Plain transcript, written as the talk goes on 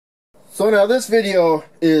So now this video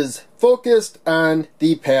is focused on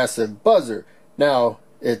the passive buzzer. Now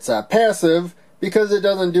it's passive because it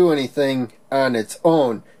doesn't do anything on its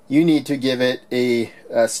own. You need to give it a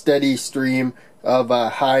steady stream of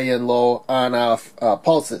high and low on-off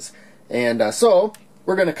pulses. And so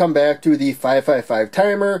we're going to come back to the 555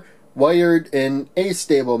 timer wired in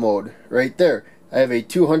astable mode right there. I have a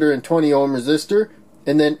 220 ohm resistor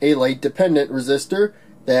and then a light dependent resistor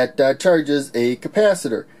that charges a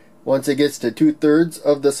capacitor. Once it gets to 2/3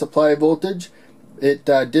 of the supply voltage, it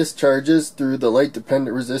discharges through the light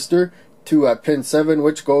dependent resistor to pin 7,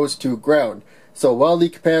 which goes to ground. So while the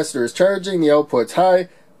capacitor is charging, the output's high.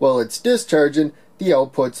 While it's discharging, the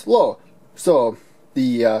output's low. So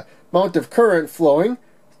the amount of current flowing,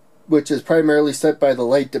 which is primarily set by the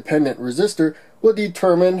light dependent resistor, will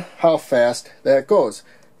determine how fast that goes.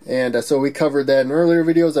 And so we covered that in earlier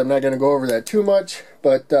videos. I'm not going to go over that too much,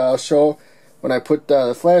 but I'll show when I put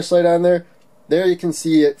the flashlight on there. There you can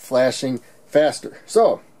see it flashing faster.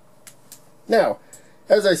 So now,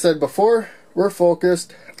 as I said before, we're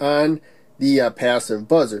focused on the passive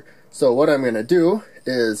buzzer. So what I'm going to do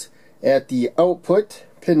is at the output,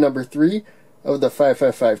 pin number 3 of the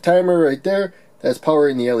 555 timer right there, that's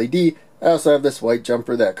powering the LED. I also have this white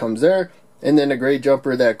jumper that comes there, and then a gray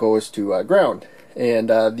jumper that goes to ground. And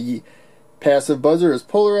the passive buzzer is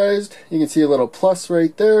polarized. You can see a little plus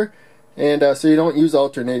right there, and so you don't use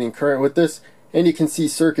alternating current with this. And you can see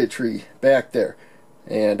circuitry back there.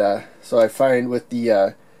 And so I find with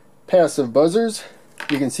the passive buzzers,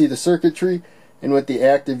 you can see the circuitry, and with the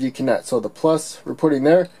active you cannot. So the plus we're putting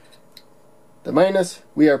there, the minus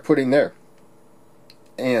we are putting there.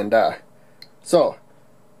 And so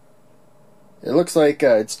it looks like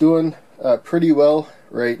it's doing pretty well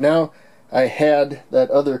right now. I had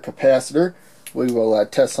that other capacitor. We will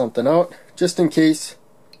test something out just in case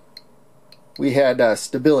we had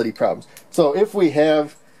stability problems. So if we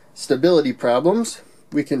have stability problems,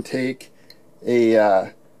 we can take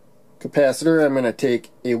a capacitor. I'm going to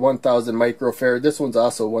take a 1000 microfarad. This one's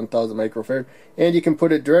also 1000 microfarad. And you can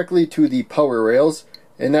put it directly to the power rails,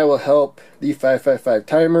 and that will help the 555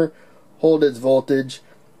 timer hold its voltage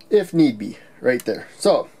if need be right there.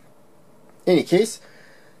 So in any case,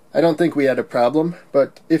 I don't think we had a problem,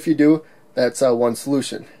 but if you do, that's one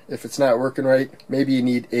solution. If it's not working right, maybe you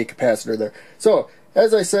need a capacitor there. So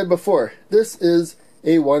as I said before, this is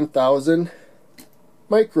a 1000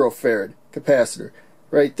 microfarad capacitor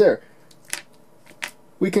right there.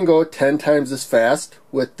 We can go 10 times as fast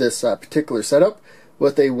with this particular setup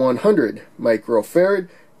with a 100 microfarad,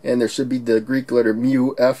 and there should be the Greek letter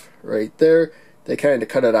mu F right there. They kind of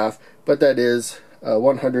cut it off, but that is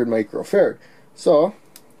 100 microfarad. So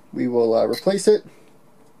we will replace it.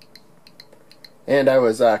 And I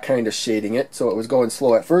was kind of shading it, so it was going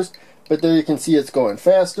slow at first, but there you can see it's going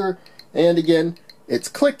faster. And again, it's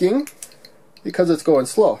clicking because it's going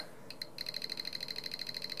slow.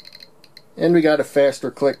 And we got a faster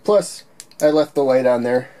click. Plus, I left the light on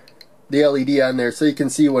there, the LED on there, so you can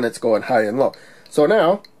see when it's going high and low. So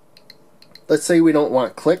now, let's say we don't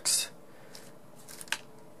want clicks.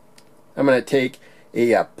 I'm going to take a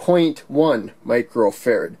 0.1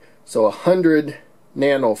 microfarad, so 100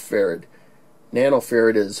 nanofarad.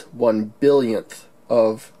 Nanofarad is 1/1000th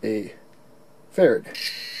of a farad.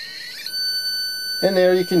 And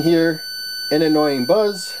there you can hear an annoying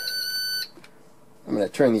buzz. I'm going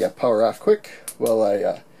to turn the power off quick while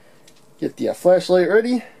I get the flashlight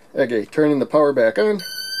ready. Okay, turning the power back on.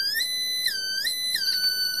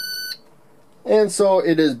 And so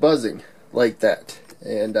it is buzzing like that.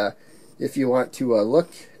 And if you want to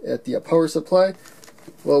look at the power supply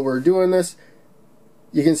while we're doing this,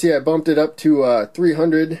 you can see I bumped it up to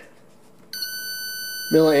 300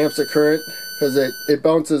 milliamps of current because it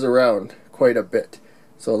bounces around quite a bit.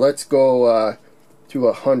 So let's go to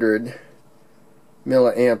 100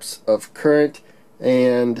 milliamps of current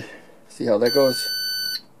and see how that goes.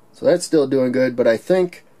 So that's still doing good, but I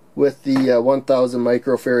think with the 1000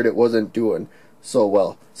 microfarad it wasn't doing so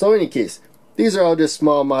well. So in any case, these are all just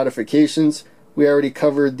small modifications. We already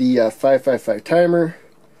covered the 555 timer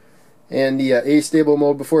and the astable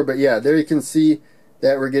mode before, but yeah, there you can see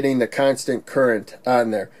that we're getting the constant current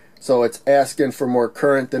on there. So it's asking for more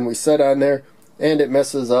current than we set on there, and it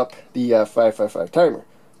messes up the 555 timer.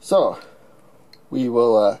 So we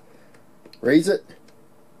will raise it,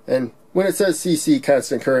 and when it says CC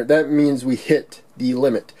constant current, that means we hit the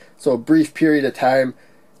limit. So a brief period of time,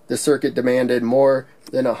 the circuit demanded more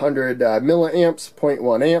than 100 milliamps,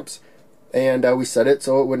 0.1 amps, and we set it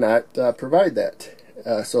so it would not provide that.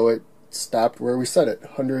 So it stopped where we set it,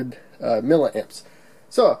 100 milliamps.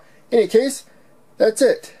 So in any case, that's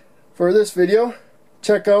it for this video.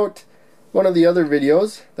 Check out one of the other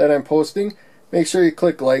videos that I'm posting, make sure you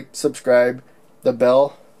click like, subscribe, the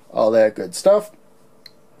bell, all that good stuff.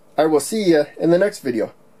 I will see you in the next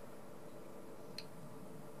video.